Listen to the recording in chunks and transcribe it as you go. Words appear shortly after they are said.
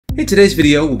In today's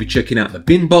video, we'll be checking out the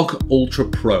BINBOK Ultra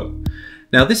Pro.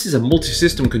 Now this is a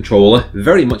multi-system controller,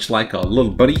 very much like our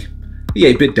little buddy, the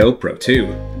 8BitDo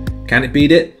Pro2. Can it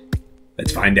beat it?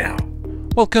 Let's find out.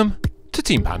 Welcome to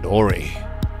Team Pandora.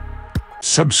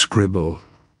 Subscribble.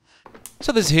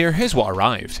 So here's what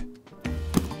arrived.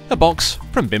 A box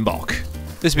from BINBOK.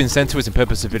 This has been sent to us in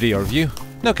purpose of video review,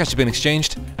 no cash has been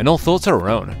exchanged, and all thoughts are our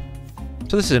own.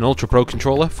 So this is an Ultra Pro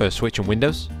controller for Switch and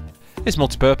Windows. It's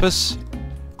multi-purpose,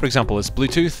 for example it's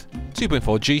Bluetooth,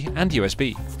 2.4G and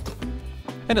USB.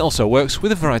 And it also works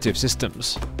with a variety of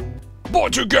systems.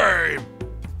 What's a game?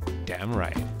 Damn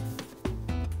right.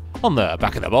 On the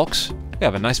back of the box, we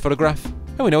have a nice photograph,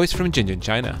 and we know it's from Jinjin,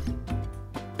 China.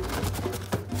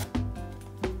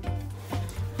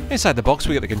 Inside the box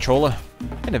we get the controller,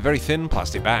 in a very thin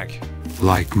plastic bag.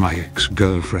 Like my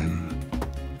ex-girlfriend.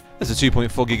 There's a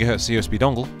 2.4 GHz USB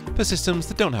dongle for systems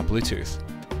that don't have Bluetooth.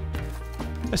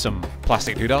 There's some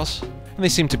plastic doodahs, and they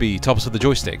seem to be tops of the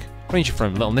joystick, ranging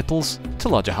from little nipples to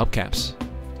larger hubcaps.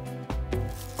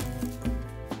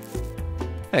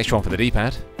 An extra one for the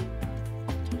D-pad.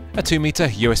 A 2-meter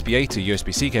USB-A to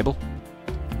USB-C cable.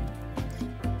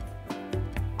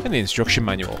 And the instruction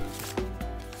manual.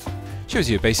 Shows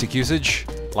you basic usage,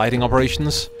 lighting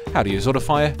operations, how to use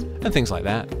autofire, and things like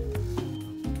that.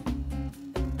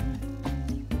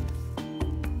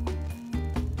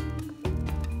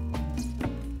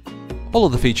 All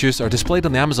of the features are displayed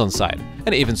on the Amazon site,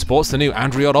 and it even supports the new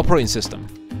Android operating system.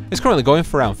 It's currently going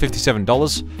for around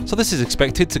 $57, so this is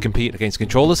expected to compete against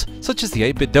controllers such as the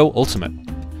 8BitDo Ultimate.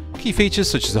 Key features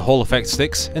such as the Hall effect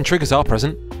sticks and triggers are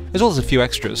present, as well as a few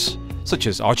extras, such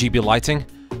as RGB lighting,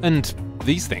 and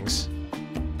these things.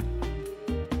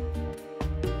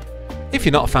 If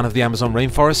you're not a fan of the Amazon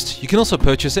rainforest, you can also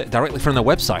purchase it directly from their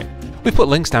website. We've put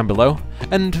links down below,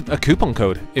 and a coupon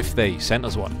code if they sent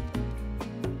us one.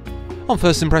 On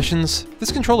first impressions,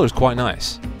 this controller is quite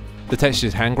nice. The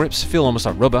textured hand grips feel almost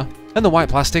like rubber, and the white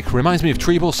plastic reminds me of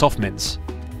Treebo soft mints.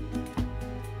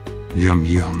 Yum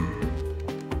yum.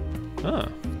 Ah.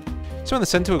 So in the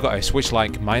center we've got a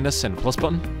switch-like minus and plus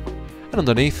button, and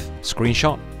underneath,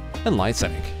 screenshot and light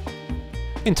setting.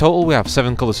 In total we have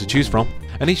 7 colors to choose from,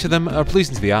 and each of them are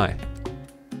pleasing to the eye.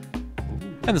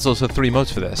 And there's also 3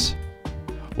 modes for this.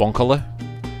 1 color,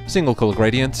 single color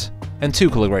gradient, and 2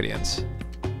 color gradients.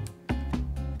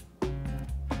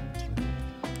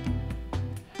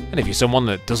 And if you're someone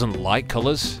that doesn't like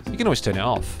colours, you can always turn it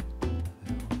off.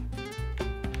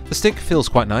 The stick feels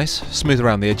quite nice, smooth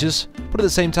around the edges, but at the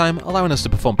same time allowing us to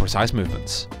perform precise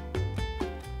movements.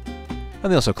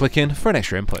 And they also click in for an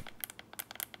extra input.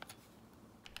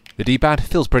 The D-pad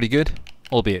feels pretty good,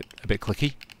 albeit a bit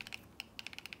clicky.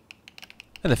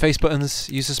 And the face buttons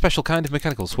use a special kind of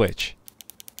mechanical switch.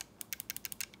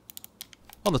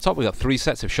 On the top we got 3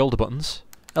 sets of shoulder buttons,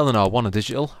 L and R1 are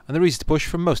digital, and they're easy to push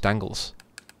from most angles.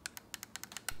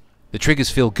 The triggers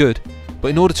feel good,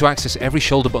 but in order to access every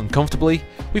shoulder button comfortably,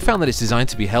 we found that it's designed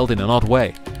to be held in an odd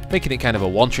way, making it kind of a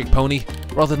one-trick pony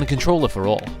rather than a controller for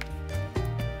all.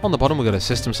 On the bottom we've got a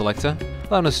system selector,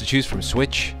 allowing us to choose from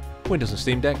Switch, Windows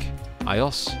and SteamDeck,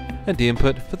 iOS, and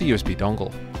D-input for the USB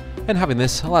dongle. And having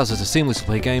this allows us to seamlessly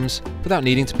play games without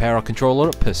needing to pair our controller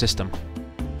up per system.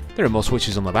 There are more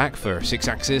switches on the back for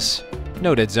 6-axis,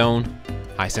 no dead zone,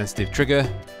 high sensitive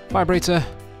trigger, vibrator,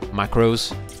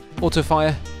 macros,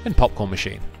 autofire, and popcorn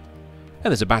machine. And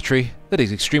there's a battery that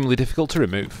is extremely difficult to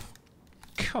remove.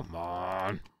 Come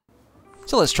on.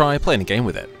 So let's try playing a game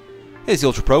with it. Here's the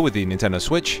Ultra Pro with the Nintendo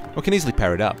Switch, we can easily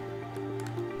pair it up.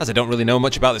 As I don't really know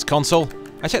much about this console,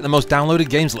 I checked the most downloaded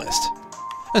games list.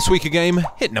 And Suika game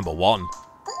hit number 1.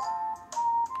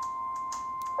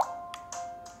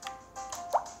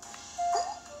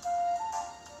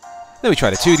 Then we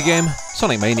tried a 2D game,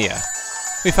 Sonic Mania.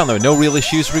 We found there were no real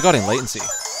issues regarding latency.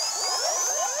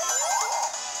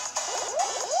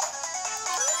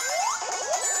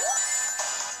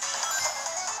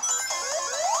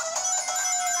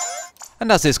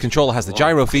 And as this controller has the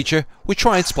gyro feature, we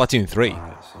tried Splatoon 3.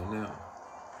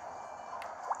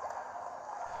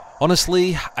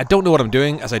 Honestly, I don't know what I'm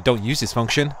doing as I don't use this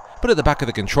function, but at the back of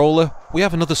the controller, we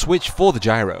have another switch for the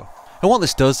gyro. And what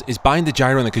this does is bind the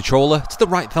gyro in the controller to the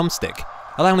right thumbstick,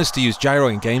 allowing us to use gyro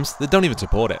in games that don't even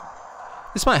support it.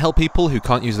 This might help people who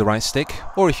can't use the right stick,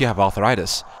 or if you have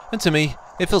arthritis, and to me,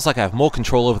 it feels like I have more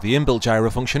control over the inbuilt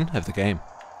gyro function of the game.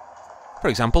 For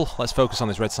example, let's focus on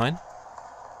this red sign.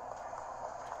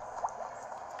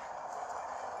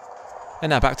 And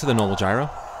now back to the normal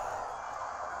gyro.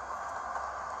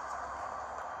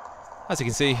 As you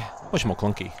can see, much more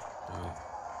clunky.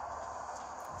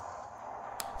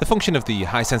 The function of the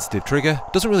high sensitive trigger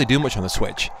doesn't really do much on the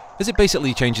Switch, as it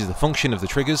basically changes the function of the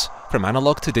triggers from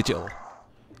analog to digital.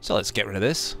 So let's get rid of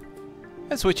this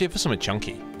and switch it for something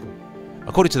chunky.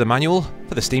 According to the manual,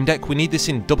 for the Steam Deck we need this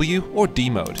in W or D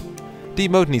mode. D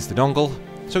mode needs the dongle,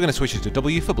 so we're going to switch it to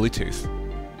W for Bluetooth.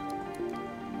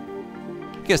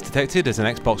 It gets detected as an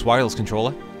Xbox wireless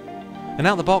controller, and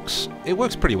out the box, it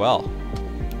works pretty well.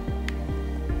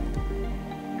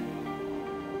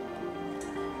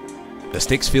 The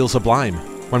sticks feel sublime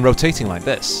when rotating like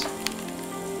this,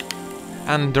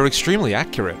 and are extremely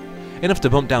accurate, enough to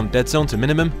bump down dead zone to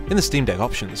minimum in the Steam Deck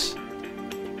options.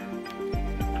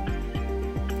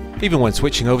 Even when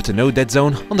switching over to no dead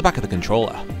zone on the back of the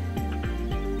controller.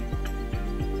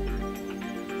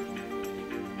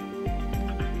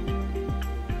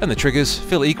 And the triggers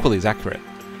feel equally as accurate.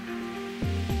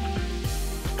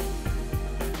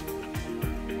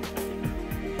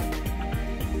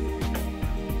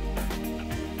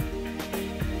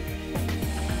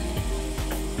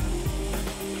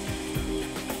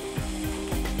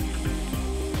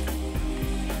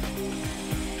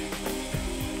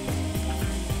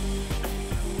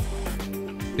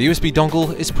 The USB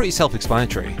dongle is pretty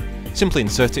self-explanatory. Simply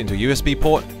insert it into a USB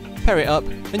port, pair it up,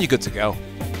 and you're good to go.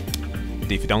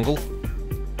 D for dongle,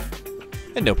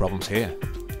 and no problems here.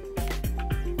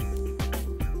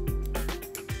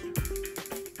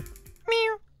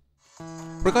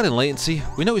 Regarding latency,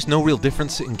 we notice no real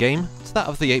difference in game to that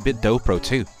of the 8BitDo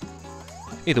Pro2,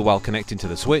 either while connecting to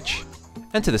the Switch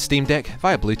and to the Steam Deck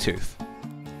via Bluetooth.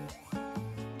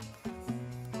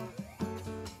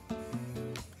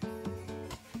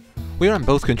 We ran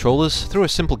both controllers through a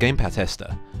simple gamepad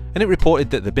tester, and it reported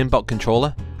that the BINBOK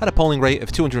controller had a polling rate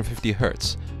of 250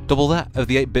 Hz, double that of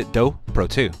the 8BitDo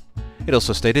Pro2. It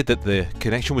also stated that the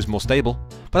connection was more stable,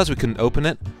 but as we couldn't open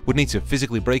it, we'd need to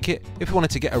physically break it if we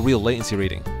wanted to get a real latency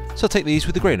reading, so take these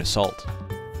with a grain of salt.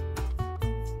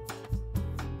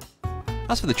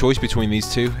 As for the choice between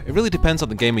these two, it really depends on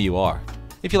the gamer you are.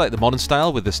 If you like the modern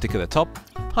style with the stick at the top,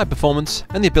 high performance,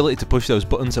 and the ability to push those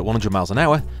buttons at 100 miles an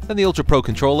hour, then the Ultra Pro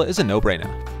controller is a no-brainer.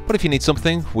 But if you need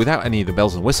something without any of the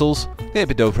bells and whistles, the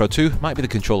 8BitDo Pro 2 might be the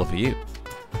controller for you.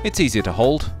 It's easier to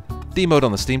hold, D mode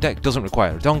on the Steam Deck doesn't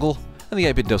require a dongle, and the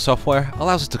 8BitDo software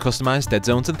allows us to customize dead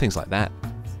zones and things like that.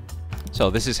 So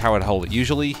this is how I'd hold it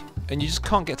usually, and you just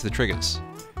can't get to the triggers.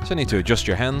 So you need to adjust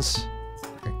your hands,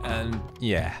 and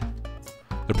yeah.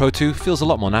 The Pro 2 feels a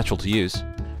lot more natural to use,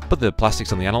 but the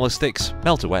plastics on the analog sticks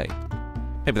melt away.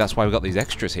 Maybe that's why we got these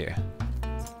extras here.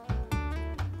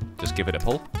 Just give it a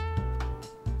pull.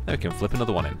 Now we can flip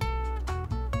another one in.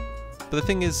 But the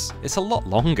thing is, it's a lot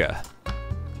longer.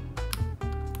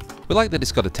 We like that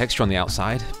it's got a texture on the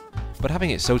outside, but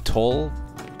having it so tall,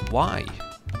 why?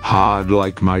 Hard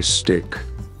like my stick.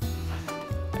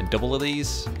 And double of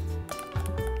these?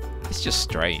 It's just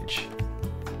strange.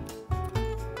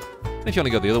 And if you want to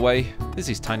go the other way, there's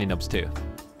these tiny nubs too.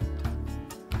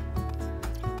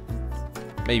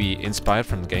 Maybe inspired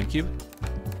from the GameCube?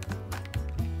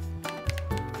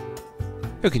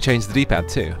 We can change the D-pad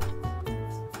too.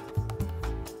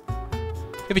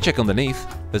 If you check underneath,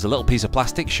 there's a little piece of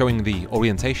plastic showing the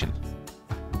orientation.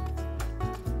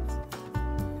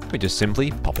 We just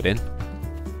simply pop it in.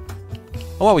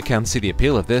 And while we can see the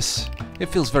appeal of this, it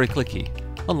feels very clicky,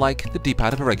 unlike the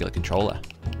D-pad of a regular controller.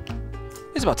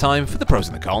 It's about time for the pros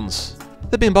and the cons.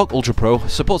 The BINBOK Ultra Pro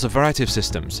supports a variety of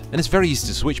systems, and it's very easy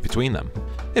to switch between them.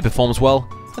 It performs well,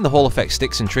 and the Hall effect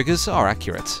sticks and triggers are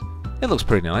accurate. It looks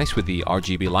pretty nice with the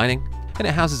RGB lining, and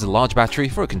it houses a large battery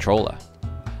for a controller.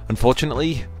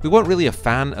 Unfortunately, we weren't really a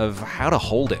fan of how to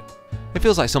hold it. It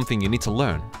feels like something you need to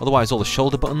learn, otherwise all the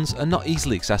shoulder buttons are not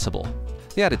easily accessible.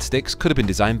 The added sticks could have been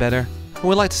designed better, and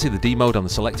we'd like to see the D mode on the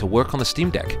selector work on the Steam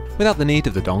Deck without the need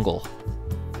of the dongle.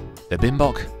 The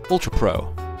BINBOK Ultra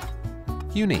Pro.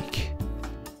 Unique.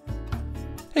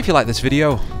 If you like this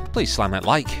video, please slam that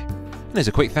like, and here's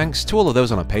a quick thanks to all of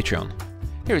those on our Patreon.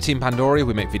 Here at Team Pandora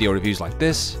we make video reviews like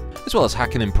this, as well as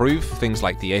hack and improve things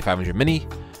like the A500 Mini,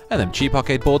 and them cheap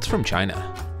arcade boards from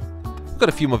China. We've got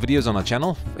a few more videos on our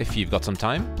channel, if you've got some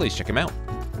time, please check them out.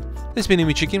 This has been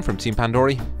Imi Chicken from Team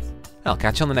Pandora, I'll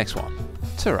catch you on the next one.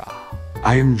 Ta-ra!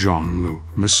 I am John Lu,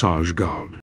 Massage God.